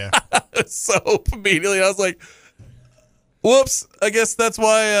 Yeah. So immediately I was like, "Whoops! I guess that's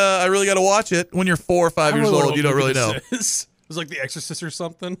why I really got to watch it." When you're 4 or 5 years old, you don't really know. It was like The Exorcist or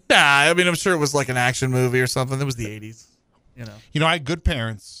something. Nah, I'm sure it was an action movie or something. It was the 80s. I had good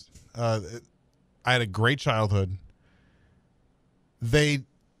parents. I had a great childhood. They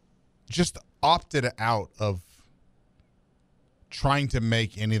just opted out of trying to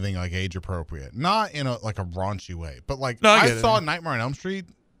make anything age appropriate. Not in a raunchy way, but I saw Nightmare on Elm Street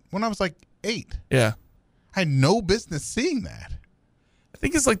when I was 8. Yeah. I had no business seeing that. I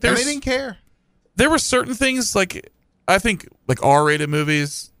think it's and they didn't care. There were certain things I think R-rated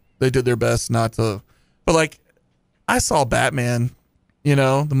movies, they did their best not to, but I saw Batman,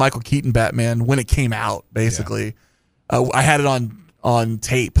 the Michael Keaton Batman when it came out, basically. Yeah. I had it on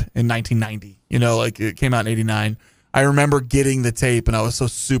tape in 1990, it came out in 89. I remember getting the tape and I was so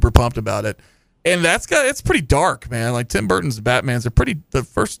super pumped about it. And it's pretty dark, man. Tim Burton's Batmans the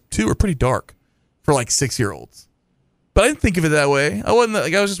first 2 are pretty dark for 6-year-olds. But I didn't think of it that way. I wasn't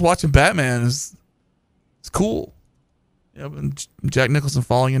I was just watching Batman. It's cool. Jack Nicholson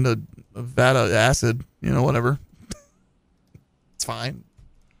falling into a vat of acid, whatever. It's fine.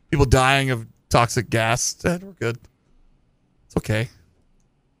 People dying of toxic gas. We're good. It's okay.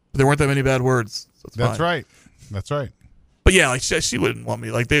 But there weren't that many bad words. So That's right. That's right. But yeah, she wouldn't want me.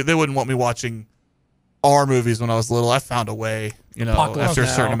 They wouldn't want me watching R movies when I was little. I found a way, after a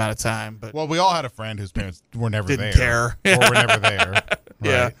certain amount of time. But we all had a friend whose parents were never didn't care. Or were never there. Right?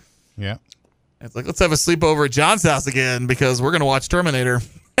 Yeah. Yeah. It's let's have a sleepover at John's house again because we're going to watch Terminator.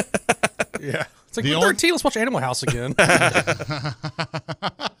 Yeah. It's we're 13, let's watch Animal House again.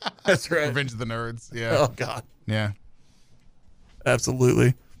 That's right. Revenge of the Nerds. Yeah. Oh, God. Yeah.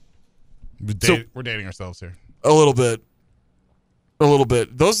 Absolutely. We're dating ourselves here. A little bit.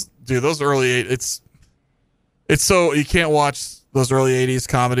 Those early, it's so, you can't watch those early 80s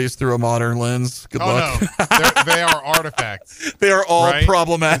comedies through a modern lens. Good luck. No. They are artifacts. They are all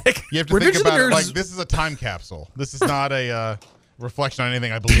problematic. You have to think about it this is a time capsule. This is not a reflection on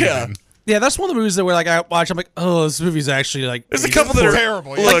anything I believe in. Yeah, that's one of the movies that where I watch. I'm oh, this movie's actually There's a couple that are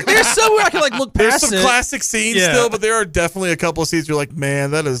terrible. Yeah. There's some where I can look past There's some classic scenes still, but there are definitely a couple of scenes you're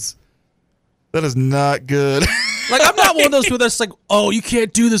man, that is not good. I'm not one of those people that's oh, you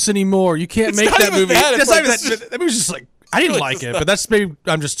can't do this anymore. You can't make that movie. That's not even that movie's just I didn't like it, but that's maybe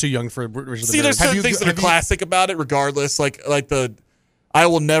I'm just too young for. See, there's certain things that are classic about it, regardless. Like the I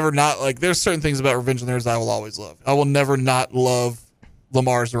will never not like. There's certain things about Revenge of the Nerds I will always love. I will never not love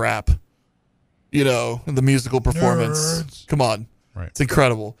Lamar's rap. You know, the musical performance. Nerds. Come on, Right. It's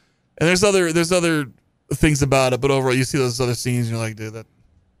incredible. And there's other things about it, but overall, you see those other scenes, and you're like, dude, that.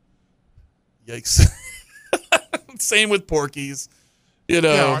 Yikes. Same with Porky's. You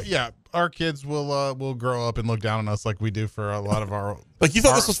know. Yeah. Our kids will grow up and look down on us like we do for a lot of our. Like, you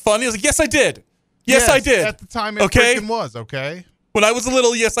thought this was funny? I was like, yes, I did. Yes, I did. At the time, it okay? freaking was, okay? When I was a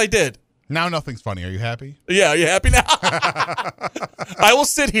little, yes, I did. Now nothing's funny. Are you happy? Yeah, are you happy now? I will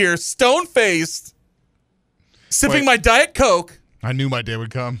sit here, stone-faced, sipping my Diet Coke. I knew my day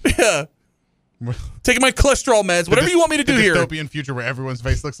would come. Yeah. Taking my cholesterol meds, whatever you want me to do here. The dystopian future where everyone's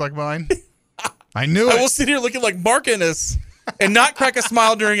face looks like mine. I knew it. I will sit here looking like Mark Ennis and not crack a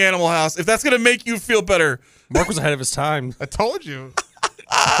smile during Animal House if that's going to make you feel better. Mark was ahead of his time. I told you.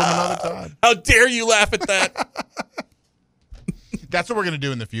 From another time. How dare you laugh at that? That's what we're going to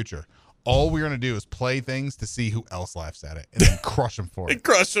do in the future. All we're going to do is play things to see who else laughs at it and then crush them for it. And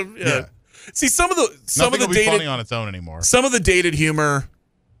crush them, yeah. See, some of the will be dated funny on its own anymore. Some of the dated humor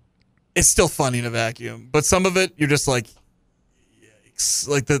is still funny in a vacuum, but some of it you're just like, yikes.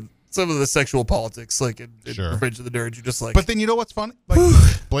 Like some of the sexual politics, like in Revenge of the Nerds, you're just like. But then you know what's funny? Like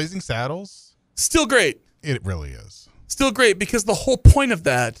Blazing Saddles, still great. It really is still great because the whole point of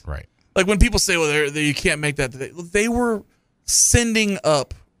that, right? Like when people say, "Well, you can't make that," they were sending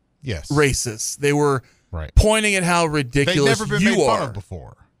up, racists. They were pointing at how ridiculous they'd never been made fun of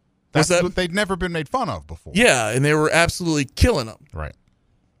before. That's what they'd never been made fun of before. Yeah, and they were absolutely killing them. Right.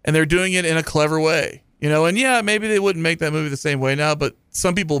 And they're doing it in a clever way. You know, and yeah, maybe they wouldn't make that movie the same way now, but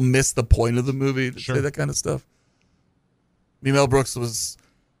some people miss the point of the movie to say that kind of stuff. Mel Brooks was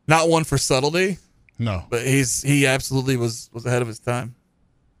not one for subtlety. No. But he absolutely was ahead of his time.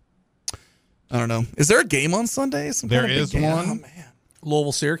 I don't know. Is there a game on Sunday? There is one. Oh, man.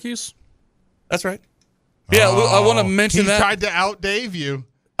 Louisville, Syracuse? That's right. Yeah, I want to mention that. He tried to out Dave you.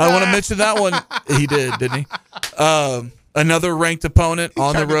 I want to mention that one. He did, didn't he? Another ranked opponent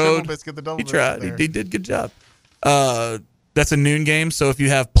on the road. He tried. He did a good job. That's a noon game, so if you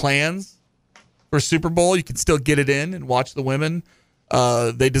have plans for Super Bowl, you can still get it in and watch the women.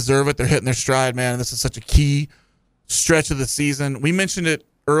 They deserve it. They're hitting their stride, man. This is such a key stretch of the season. We mentioned it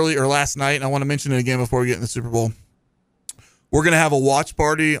last night, and I want to mention it again before we get in the Super Bowl. We're going to have a watch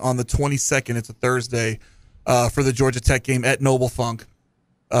party on the 22nd. It's a Thursday for the Georgia Tech game at Noble Funk.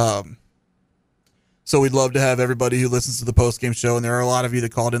 So we'd love to have everybody who listens to the post-game show, and there are a lot of you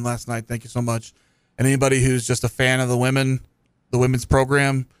that called in last night. Thank you so much. And anybody who's just a fan of the women's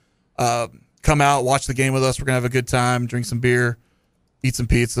program, come out, watch the game with us. We're going to have a good time, drink some beer, eat some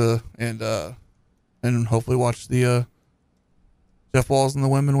pizza, and hopefully watch the Jeff Walls and the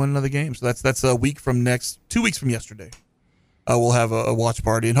women win another game. So that's a week from 2 weeks from yesterday. We'll have a watch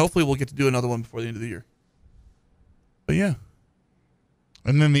party, and hopefully we'll get to do another one before the end of the year. But yeah.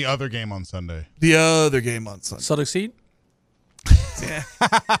 And then the other game on Sunday. Celtics Heat? Yeah.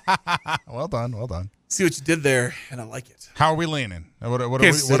 Well done. See what you did there, and I like it. How are we leaning? What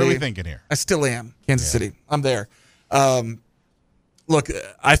are we thinking here? I still am. Kansas City. I'm there. Look,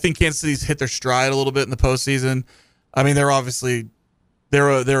 I think Kansas City's hit their stride a little bit in the postseason. I mean, they're a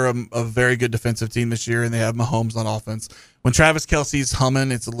very good defensive team this year, and they have Mahomes on offense. When Travis Kelce's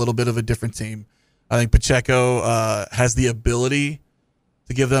humming, it's a little bit of a different team. I think Pacheco has the ability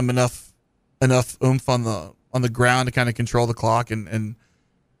to give them enough oomph on the ground to kind of control the clock and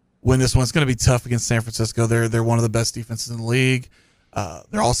win this one. It's going to be tough against San Francisco. They're one of the best defenses in the league.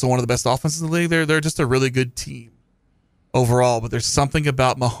 They're also one of the best offenses in the league. They're just a really good team overall. But there's something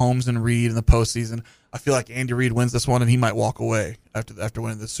about Mahomes and Reed in the postseason. I feel like Andy Reid wins this one and he might walk away after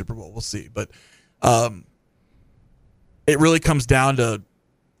winning the Super Bowl. We'll see. But it really comes down to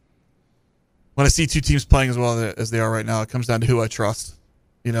when I see two teams playing as well as they are right now. It comes down to who I trust.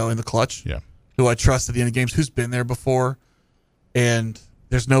 In the clutch. Yeah. Who I trust at the end of games, who's been there before. And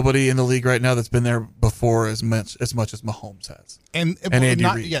there's nobody in the league right now that's been there before as much as Mahomes has. And Andy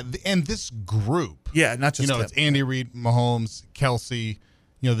Reid. Yeah, and this group. Yeah, not just it's Andy Reid, Mahomes, Kelce,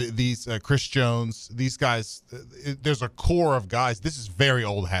 these Chris Jones, these guys. There's a core of guys. This is very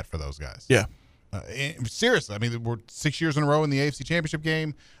old hat for those guys. Yeah. Seriously, I mean, we're 6 years in a row in the AFC Championship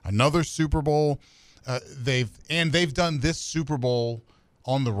game, another Super Bowl. They've done this Super Bowl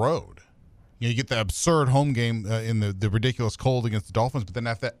on the road. You get the absurd home game in the ridiculous cold against the Dolphins, but then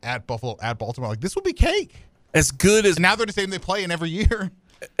after that at Buffalo, at Baltimore, like this will be cake. As good as now they're the same they play in every year.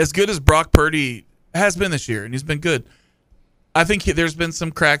 As good as Brock Purdy has been this year, and he's been good. I think there's been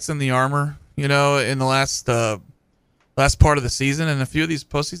some cracks in the armor, in the last part of the season, and a few of these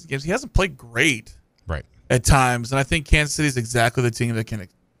postseason games he hasn't played great. Right. at times, and I think Kansas City is exactly the team that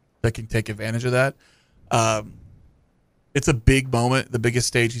can take advantage of that. It's a big moment, the biggest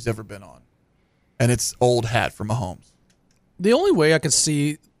stage he's ever been on, and it's old hat for Mahomes. The only way I could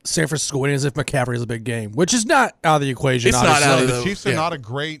see San Francisco winning is if McCaffrey has a big game, which is not out of the equation. It's obviously. not out of The Chiefs are not a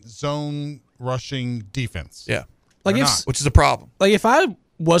great zone rushing defense. Yeah, like They're if, not. which is a problem. like if I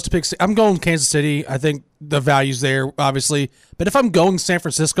was to pick, I'm going Kansas City. I think the value's there, obviously. But if I'm going San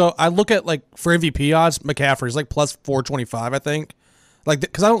Francisco, I look at like for MVP odds, McCaffrey's like plus 425. I think, like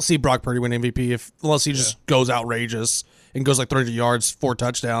because I don't see Brock Purdy win MVP unless he just goes outrageous and goes like 300 yards, 4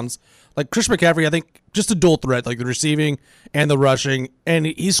 touchdowns. Like Christian McCaffrey, I think just a dual threat, like the receiving and the rushing, and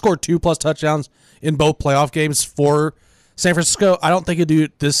he scored 2+ touchdowns in both playoff games for San Francisco. I don't think he'll do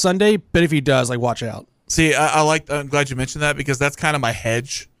it this Sunday, but if he does, like watch out. See, I'm glad you mentioned that because that's kind of my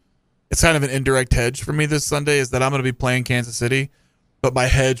hedge. It's kind of an indirect hedge for me this Sunday is that I'm going to be playing Kansas City, but my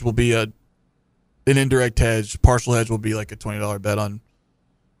hedge will be an indirect hedge. Partial hedge will be like a $20 bet on,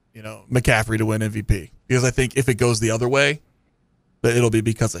 McCaffrey to win MVP because I think if it goes the other way, that it'll be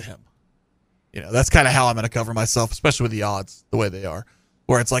because of him. That's kind of how I'm going to cover myself, especially with the odds the way they are,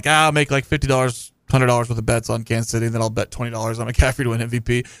 where it's like I'll make like $50, $100 worth of bets on Kansas City, and then I'll bet $20 on McCaffrey to win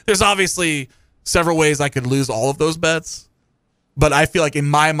MVP. There's obviously several ways I could lose all of those bets, but I feel like in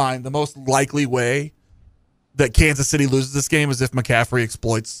my mind, the most likely way that Kansas City loses this game is if McCaffrey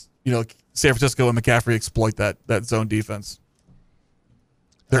exploits, San Francisco and McCaffrey exploit that zone defense.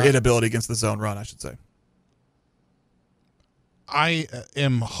 Their inability against the zone run, I should say. I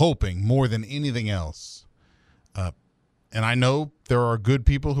am hoping more than anything else, and I know there are good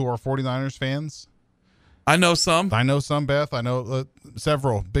people who are 49ers fans. I know some, Beth. I know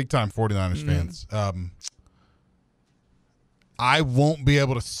several big-time 49ers fans. I won't be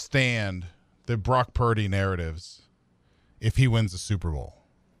able to stand the Brock Purdy narratives if he wins the Super Bowl.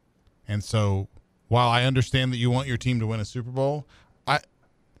 And so while I understand that you want your team to win a Super Bowl,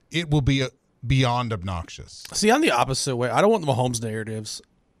 it will be beyond obnoxious. See, I'm the opposite way. I don't want the Mahomes narratives.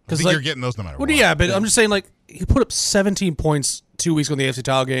 I think you're getting those no matter what. Yeah, but I'm just saying, like, he put up 17 points 2 weeks ago in the AFC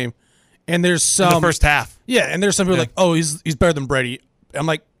title game, and there's some in the first half. Yeah, and there's some people like, oh, he's better than Brady. I'm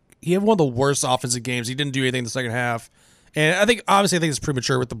like, he had one of the worst offensive games. He didn't do anything in the second half, and I think it's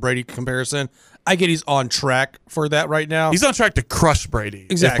premature with the Brady comparison. I get he's on track for that right now. He's on track to crush Brady.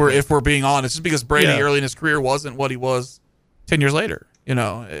 Exactly. If we're being honest, just because Brady early in his career wasn't what he was 10 years later.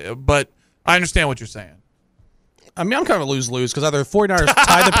 But I understand what you're saying. I mean, I'm kind of a lose-lose because either 49ers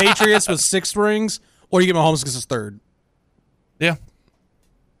tie the Patriots with 6 rings or you get Mahomes because it's third. Yeah.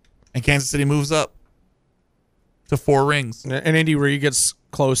 And Kansas City moves up to 4 rings. And Andy Reid gets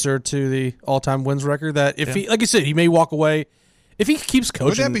closer to the all-time wins record that if he, like you said, he may walk away. If he keeps coaching.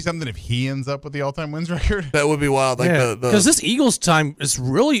 Would that be something if he ends up with the all-time wins record? That would be wild. Because this Eagles time is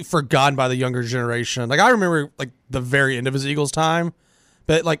really forgotten by the younger generation. Like, I remember, like, the very end of his Eagles time.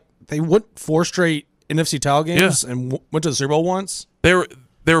 But, like, they went 4 straight NFC title games and went to the Super Bowl once. They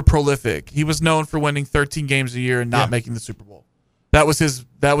were prolific. He was known for winning 13 games a year and not making the Super Bowl. That was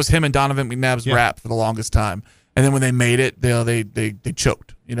him and Donovan McNabb's rap for the longest time. And then when they made it, they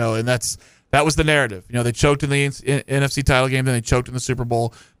choked. And that was the narrative. They choked in the NFC title game, then they choked in the Super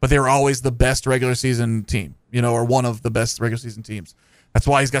Bowl, but they were always the best regular season team, or one of the best regular season teams. That's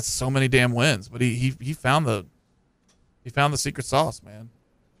why he's got so many damn wins. But he found the secret sauce, man.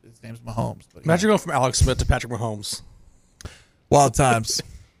 His name's Mahomes. But, Imagine going from Alex Smith to Patrick Mahomes. Wild times.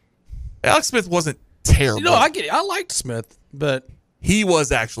 Alex Smith wasn't terrible. I get it. I liked Smith, but he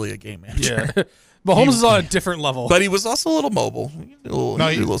was actually a game manager. Yeah. Mahomes is on a different level. But he was also a little mobile.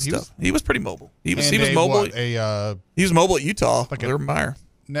 He was pretty mobile. He was mobile. He was mobile at Utah. Like Urban Meyer.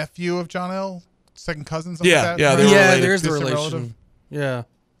 Nephew of John L., second cousin, something like that? Yeah, right? There's the relation. Yeah.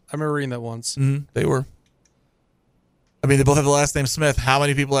 I remember reading that once. Mm-hmm. They were. I mean, they both have the last name Smith. How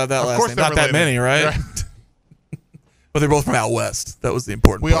many people have that last name? Not that many, right? But they're both from out west. That was the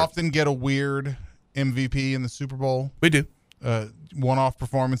important part. We often get a weird MVP in the Super Bowl. We do. One-off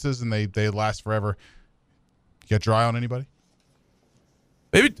performances, and they last forever. You got dry on anybody?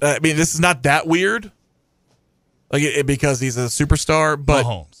 Maybe. I mean, this is not that weird, because he's a superstar. But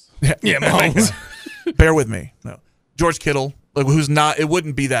Mahomes. Yeah, Mahomes. Bear with me. No, George Kittle, who's not. It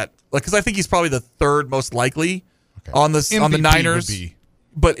wouldn't be that. Because I think he's probably the third most likely on the Niners.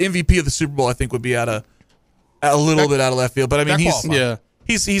 But MVP of the Super Bowl, I think, would be a little bit out of left field. But I mean,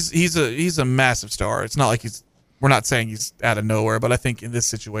 he's a massive star. It's not like we're not saying he's out of nowhere, but I think in this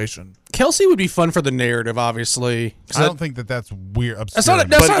situation, Kelsey would be fun for the narrative, obviously. I don't think that's weird. That's not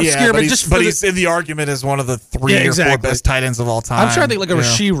obscure, but he's in the argument as one of the 3 or 4 best tight ends of all time. I'm trying to think like a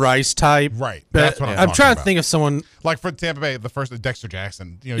Rashee Rice type. Right. That's what I'm trying to think of someone like for Tampa Bay, the first Dexter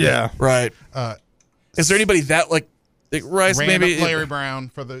Jackson. Yeah. Right. Is there anybody that like Rice maybe Larry Brown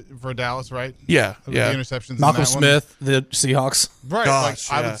for Dallas, right? Yeah, The interceptions. Malcolm in that Smith, the Seahawks. Right.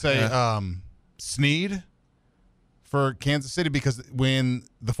 Gosh, I would say Snead for Kansas City, because when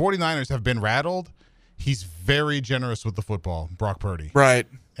the 49ers have been rattled, he's very generous with the football, Brock Purdy. Right.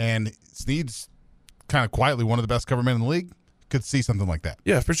 And Snead's kind of quietly one of the best cover men in the league. Could see something like that.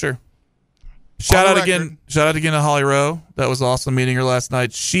 Yeah, for sure. Shout out again to Holly Rowe. That was awesome meeting her last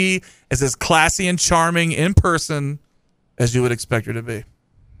night. She is as classy and charming in person as you would expect her to be.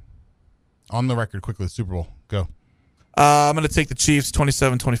 On the record, quickly, Super Bowl. Go. I'm going to take the Chiefs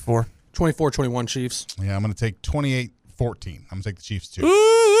 27-24. 24-21 Chiefs. Yeah, I'm going to take 28-14. I'm going to take the Chiefs too.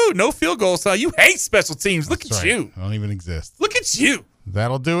 Ooh, no field goals. You hate special teams. Look at you. I don't even exist. Look at you.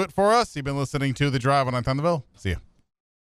 That'll do it for us. You've been listening to The Drive on 9 on the Bill. See ya.